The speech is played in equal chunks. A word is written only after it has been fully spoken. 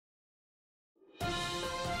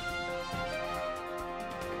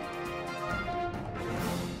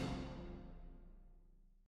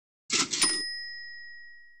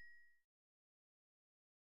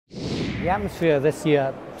The atmosphere this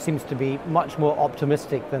year seems to be much more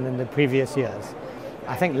optimistic than in the previous years.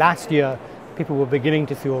 I think last year people were beginning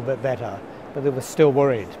to feel a bit better, but they were still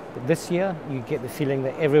worried. But this year you get the feeling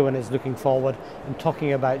that everyone is looking forward and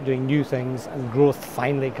talking about doing new things and growth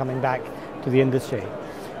finally coming back to the industry.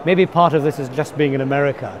 Maybe part of this is just being in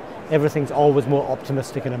America. Everything's always more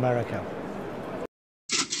optimistic in America.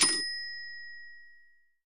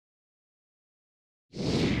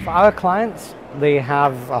 For our clients, they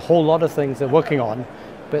have a whole lot of things they're working on,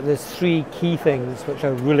 but there's three key things which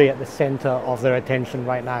are really at the center of their attention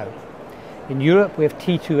right now. In Europe, we have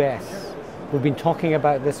T2S. We've been talking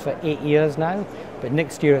about this for 8 years now, but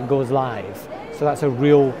next year it goes live. So that's a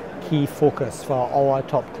real key focus for all our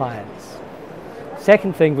top clients.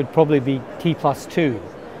 Second thing would probably be T+2.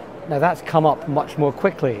 Now that's come up much more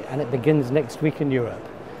quickly and it begins next week in Europe.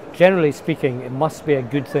 Generally speaking, it must be a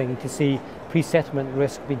good thing to see pre-settlement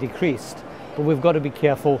risk be decreased, but we've got to be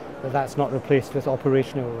careful that that's not replaced with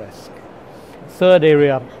operational risk. Third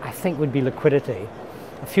area, I think, would be liquidity.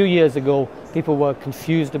 A few years ago, people were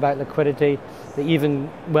confused about liquidity. They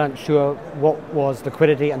even weren't sure what was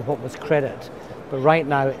liquidity and what was credit. But right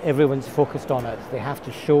now, everyone's focused on it. They have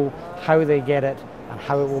to show how they get it and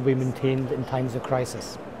how it will be maintained in times of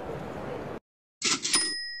crisis.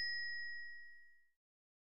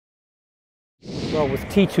 Well, with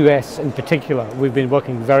T2S in particular, we've been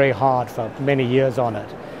working very hard for many years on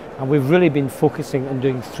it. And we've really been focusing on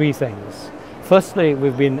doing three things. Firstly,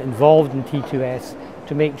 we've been involved in T2S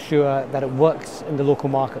to make sure that it works in the local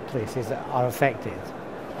marketplaces that are affected.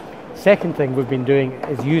 Second thing we've been doing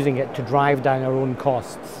is using it to drive down our own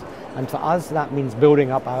costs. And for us, that means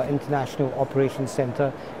building up our International Operations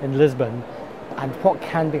Center in Lisbon. And what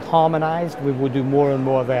can be harmonized, we will do more and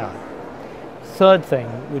more there. Third thing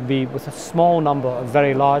would be with a small number of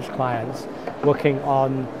very large clients working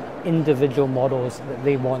on individual models that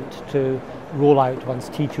they want to roll out once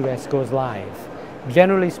T2S goes live.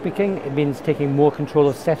 Generally speaking, it means taking more control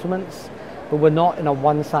of settlements, but we're not in a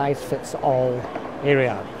one-size-fits-all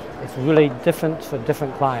area. It's really different for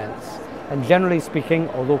different clients. And generally speaking,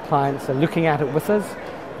 although clients are looking at it with us,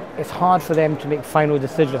 it's hard for them to make final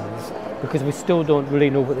decisions because we still don't really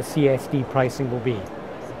know what the CSD pricing will be.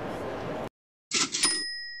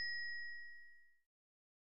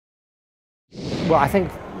 Well, I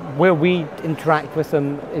think where we interact with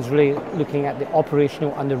them is really looking at the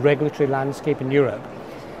operational and the regulatory landscape in Europe.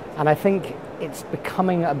 And I think it's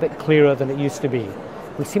becoming a bit clearer than it used to be.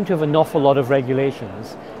 We seem to have an awful lot of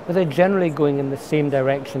regulations, but they're generally going in the same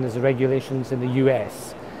direction as the regulations in the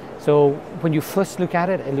US. So when you first look at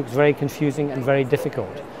it, it looks very confusing and very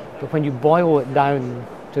difficult. But when you boil it down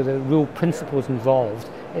to the real principles involved,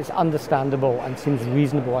 it's understandable and seems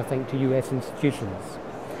reasonable, I think, to US institutions.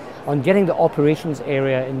 On getting the operations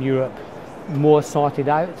area in Europe more sorted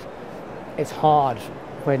out, it's hard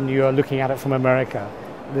when you're looking at it from America.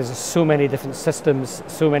 There's so many different systems,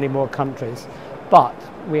 so many more countries, but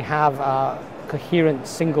we have a coherent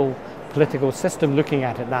single political system looking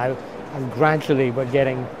at it now, and gradually we're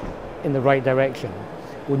getting in the right direction.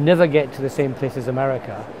 We'll never get to the same place as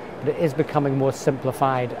America, but it is becoming more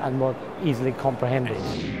simplified and more easily comprehended.